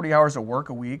after 40 hours of work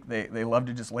a week. They love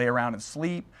to just lay around and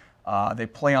sleep. They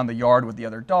play on the yard with the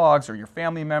other dogs or your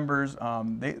family members.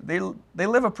 They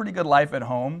live a pretty good life at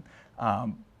home,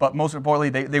 but most importantly,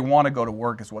 they want to go to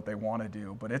work is what they want to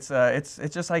do. But it's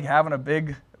just like having a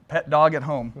big pet dog at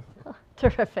home.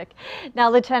 Terrific.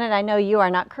 Now, Lieutenant, I know you are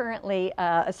not currently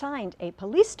assigned a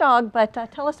police dog, but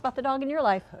tell us about the dog in your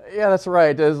life. Yeah, that's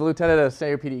right. As Lieutenant of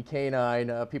SDPD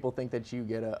Canine, people think that you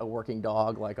get a working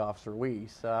dog like Officer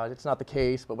Weiss. It's not the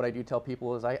case, but what I do tell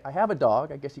people is I have a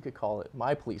dog. I guess you could call it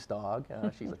my police dog.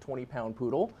 She's a 20-pound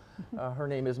poodle. Her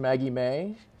name is Maggie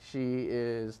May. She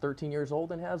is 13 years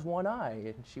old and has one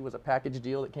eye. She was a package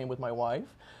deal that came with my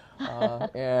wife.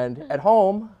 And at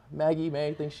home, Maggie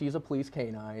May thinks she's a police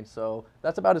canine, so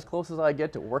that's about as close as I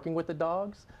get to working with the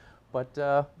dogs, but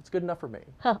it's good enough for me.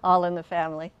 All in the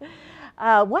family.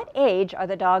 What age are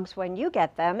the dogs when you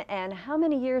get them, and how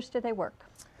many years do they work?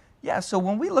 Yeah, so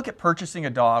when we look at purchasing a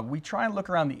dog, we try and look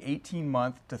around the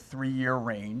 18-month to 3-year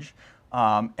range,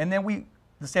 and then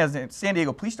the San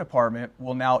Diego Police Department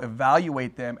will now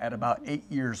evaluate them at about 8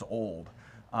 years old.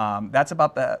 That's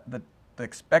about the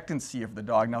expectancy of the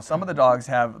dog. Now, some of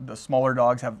the smaller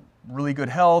dogs have really good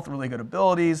health, really good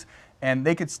abilities, and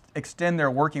they could extend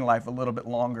their working life a little bit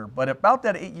longer. But about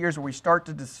that 8 years where we start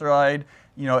to decide,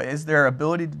 is their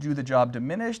ability to do the job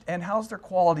diminished, and how's their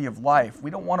quality of life?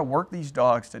 We don't want to work these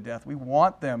dogs to death. We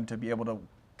want them to be able to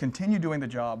continue doing the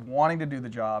job, wanting to do the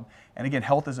job. And again,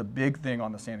 health is a big thing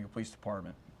on the San Diego Police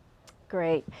Department.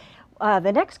 Great.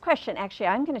 The next question, actually,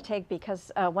 I'm going to take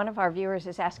because one of our viewers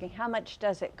is asking how much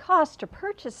does it cost to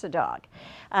purchase a dog?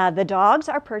 The dogs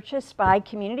are purchased by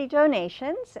community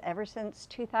donations. Ever since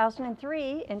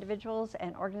 2003, individuals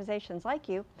and organizations like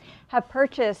you have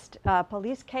purchased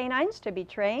police canines to be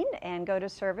trained and go to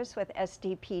service with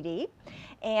SDPD.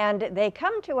 And they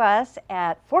come to us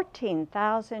at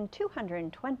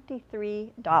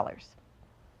 $14,223.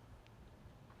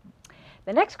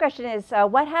 The next question is,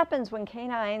 what happens when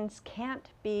canines can't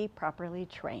be properly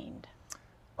trained?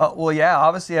 Well, yeah,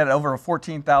 obviously at over a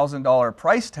 $14,000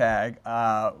 price tag,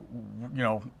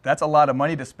 that's a lot of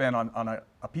money to spend on a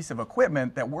piece of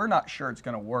equipment that we're not sure it's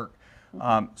going to work.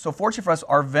 So fortunately for us,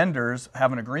 our vendors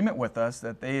have an agreement with us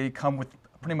that they come with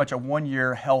pretty much a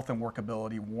 1-year health and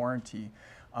workability warranty.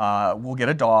 We'll get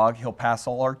a dog, he'll pass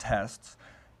all our tests.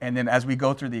 And then as we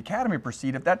go through the academy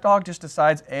proceed, if that dog just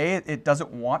decides A, it doesn't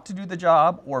want to do the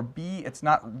job, or B, it's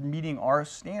not meeting our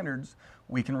standards,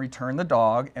 we can return the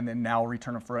dog and then now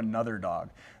return it for another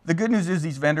dog. The good news is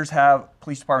these vendors have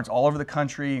police departments all over the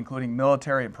country, including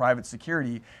military and private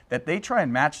security, that they try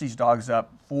and match these dogs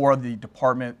up for the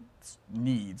department's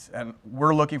needs. And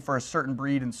we're looking for a certain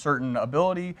breed and certain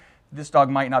ability. This dog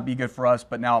might not be good for us,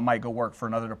 but now it might go work for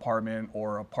another department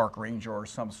or a park ranger or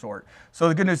some sort. So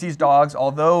the good news, these dogs,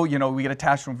 although we get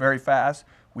attached to them very fast,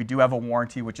 we do have a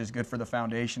warranty, which is good for the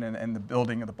foundation and the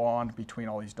building of the bond between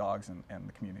all these dogs and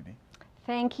the community.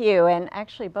 Thank you. And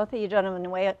actually, both of you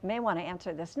gentlemen may want to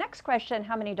answer this next question.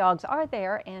 How many dogs are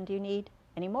there, and do you need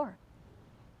any more?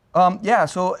 Yeah,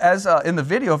 so as in the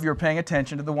video, if you're paying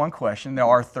attention to the one question, there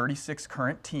are 36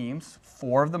 current teams,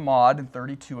 4 of the mod and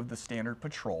 32 of the standard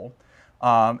patrol.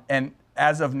 And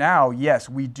as of now, yes,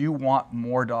 we do want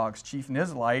more dogs. Chief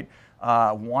Nizlite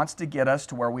wants to get us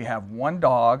to where we have 1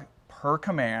 dog per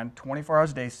command, 24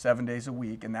 hours a day, 7 days a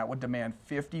week, and that would demand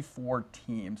 54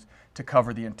 teams to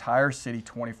cover the entire city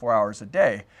 24 hours a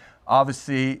day.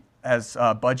 Obviously, as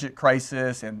budget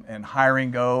crisis and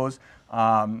hiring goes,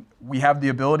 we have the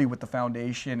ability with the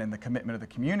foundation and the commitment of the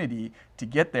community to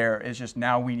get there. It's just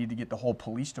now we need to get the whole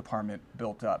police department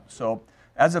built up. So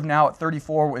as of now at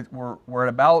 34, we're at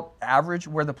about average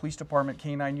where the police department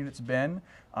canine unit's been.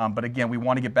 But again, we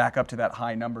want to get back up to that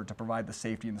high number to provide the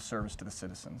safety and the service to the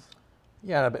citizens.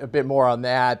 Yeah, a bit more on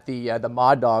that. The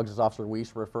mod dogs, as Officer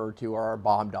Weiss referred to, are our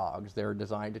bomb dogs. They're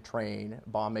designed to train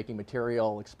bomb-making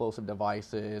material, explosive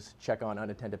devices, check on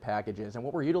unattended packages. And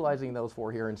what we're utilizing those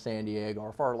for here in San Diego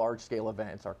are for our large-scale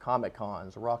events, our Comic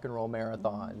Cons, rock and roll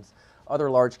marathons, other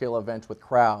large-scale events with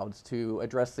crowds to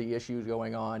address the issues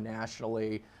going on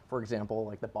nationally, for example,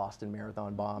 like the Boston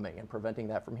Marathon bombing and preventing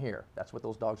that from here. That's what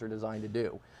those dogs are designed to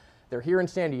do. They're here in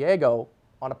San Diego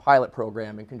on a pilot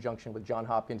program in conjunction with Johns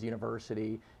Hopkins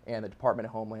University and the Department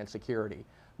of Homeland Security.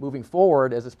 Moving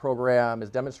forward, as this program is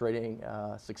demonstrating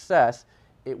success,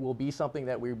 it will be something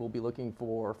that we will be looking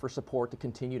for support to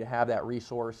continue to have that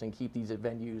resource and keep these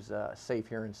venues safe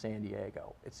here in San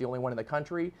Diego. It's the only one in the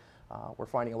country. We're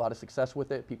finding a lot of success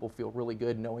with it. People feel really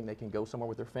good knowing they can go somewhere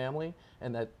with their family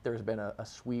and that there's been a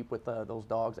sweep with those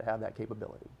dogs that have that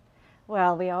capability.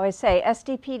 Well, we always say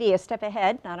SDPD a step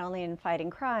ahead, not only in fighting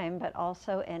crime, but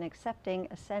also in accepting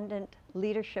ascendant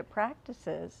leadership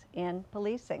practices in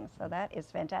policing. So that is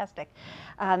fantastic.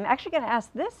 I'm actually going to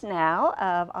ask this now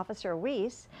of Officer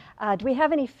Weiss. Do we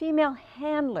have any female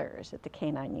handlers at the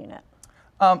K-9 unit?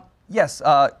 Yes.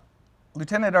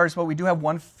 Lieutenant already spoke, we do have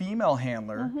one female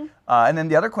handler. And then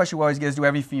the other question we always get is, do we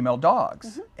have any female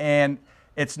dogs? And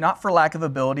it's not for lack of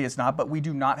ability, it's not, but we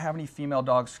do not have any female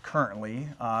dogs currently.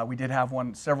 We did have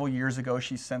one several years ago,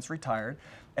 she's since retired.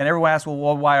 And everyone asks,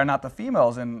 well, why are not the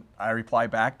females? And I reply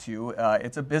back to,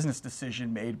 it's a business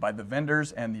decision made by the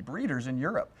vendors and the breeders in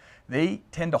Europe. They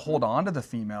tend to hold on to the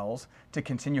females to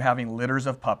continue having litters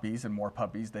of puppies, and more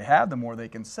puppies they have, the more they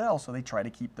can sell, so they try to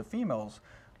keep the females.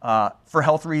 For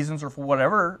health reasons or for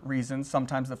whatever reasons,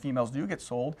 sometimes the females do get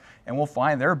sold, and we'll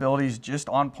find their abilities just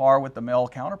on par with the male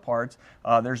counterparts.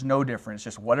 There's no difference,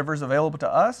 just whatever's available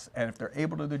to us, and if they're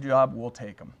able to do the job, we'll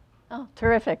take them. Oh,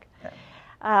 terrific.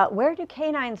 Where do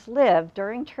canines live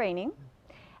during training,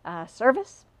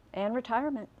 service, and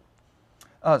retirement?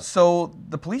 So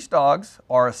the police dogs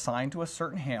are assigned to a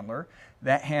certain handler.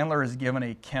 That handler is given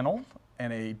a kennel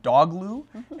and a dog loo,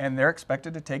 and they're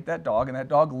expected to take that dog, and that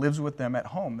dog lives with them at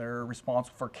home. They're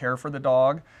responsible for care for the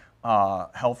dog,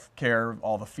 health care,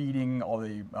 all the feeding, all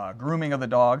the grooming of the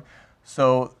dog.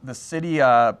 So the city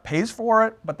pays for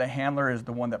it, but the handler is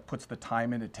the one that puts the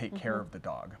time in to take care of the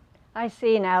dog. I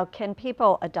see. Now, can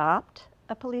people adopt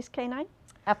a police canine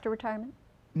after retirement?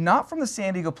 Not from the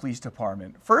San Diego Police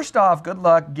Department. First off, good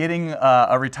luck getting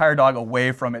a retired dog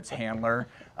away from its handler.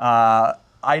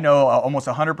 I know almost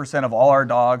 100% of all our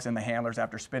dogs and the handlers,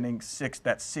 after spending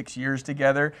 6 years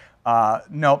together,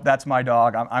 nope, that's my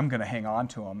dog, I'm gonna hang on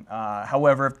to him.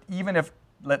 However, even if,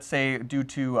 let's say, due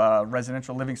to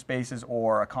residential living spaces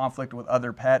or a conflict with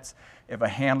other pets, if a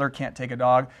handler can't take a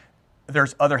dog,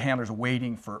 there's other handlers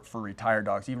waiting for retired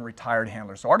dogs, even retired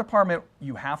handlers. So our department,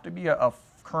 you have to be a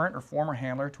current or former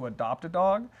handler to adopt a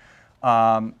dog,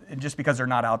 just because they're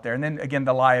not out there. And then again,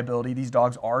 the liability, these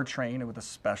dogs are trained with a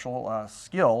special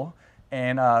skill,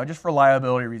 and just for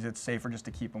liability reasons, it's safer just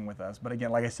to keep them with us. But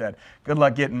again, like I said, good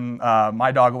luck getting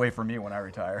my dog away from me when I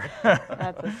retire.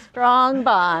 That's a strong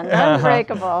bond,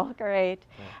 unbreakable, great.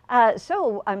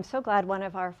 So I'm so glad one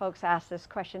of our folks asked this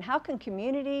question: how can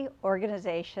community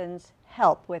organizations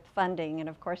help with funding? And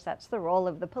of course, that's the role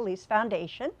of the Police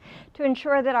Foundation, to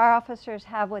ensure that our officers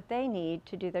have what they need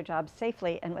to do their jobs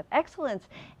safely and with excellence.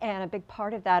 And a big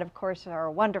part of that, of course, are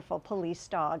wonderful police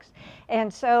dogs.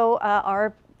 And so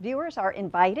our viewers are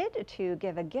invited to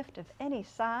give a gift of any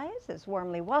size, is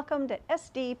warmly welcomed at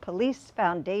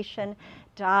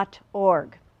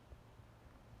sdpolicefoundation.org.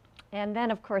 And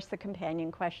then, of course, the companion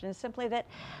question is simply that: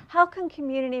 how can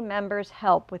community members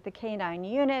help with the K-9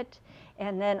 unit?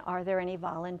 And then, are there any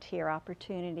volunteer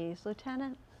opportunities?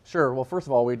 Lieutenant? Sure. Well, first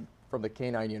of all, from the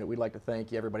K-9 unit, we'd like to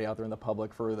thank everybody out there in the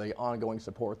public for the ongoing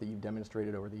support that you've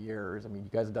demonstrated over the years. I mean, you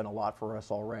guys have done a lot for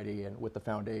us already, and with the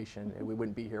foundation, and we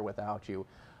wouldn't be here without you.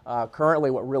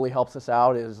 Currently, what really helps us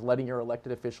out is letting your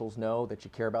elected officials know that you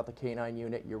care about the K-9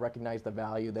 unit, you recognize the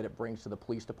value that it brings to the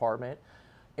police department,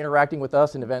 interacting with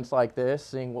us in events like this,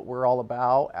 seeing what we're all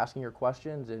about, asking your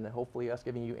questions, and hopefully us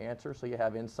giving you answers so you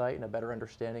have insight and a better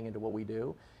understanding into what we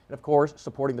do. And of course,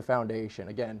 supporting the foundation.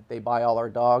 Again, they buy all our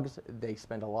dogs, they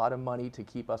spend a lot of money to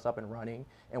keep us up and running,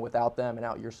 and without them and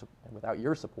without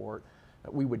your support,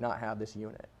 we would not have this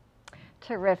unit.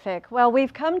 Terrific. Well,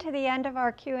 we've come to the end of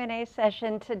our Q&A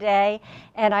session today,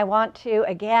 and I want to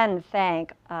again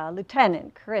thank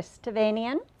Lieutenant Chris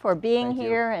Tavanian for being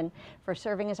here and for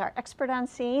serving as our expert on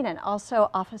scene, and also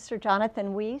Officer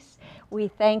Jonathan Weiss. We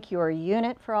thank your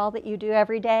unit for all that you do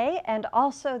every day, and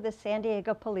also the San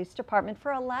Diego Police Department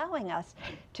for allowing us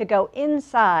to go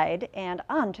inside and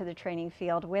onto the training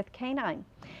field with K-9.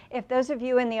 If those of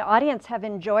you in the audience have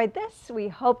enjoyed this, we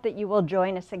hope that you will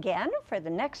join us again for the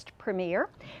next premiere.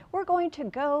 We're going to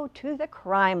go to the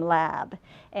crime lab,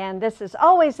 and this is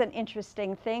always an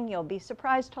interesting thing. You'll be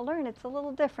surprised to learn it's a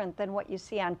little different than what you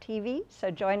see on TV, so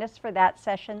join us for that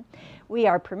session. We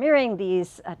are premiering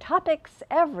these topics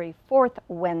every fourth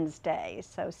Wednesday,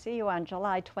 so see you on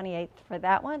July 28th for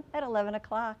that one at 11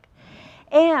 o'clock.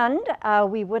 And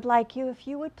we would like you, if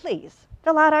you would please,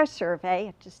 fill out our survey.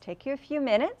 It'll just take you a few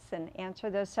minutes and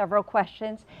answer those several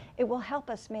questions. It will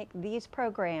help us make these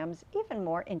programs even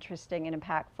more interesting and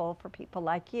impactful for people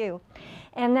like you.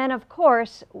 And then, of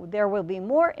course, there will be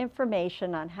more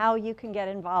information on how you can get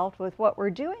involved with what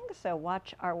we're doing. So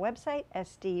watch our website,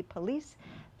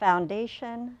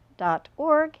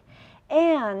 sdpolicefoundation.org.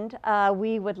 And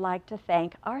we would like to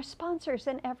thank our sponsors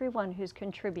and everyone who's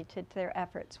contributed to their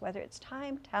efforts, whether it's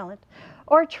time, talent,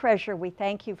 or treasure. We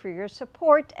thank you for your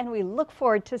support, and we look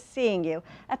forward to seeing you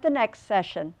at the next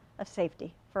session of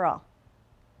Safety for All.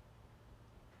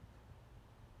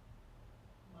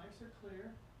 Mics are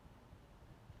clear.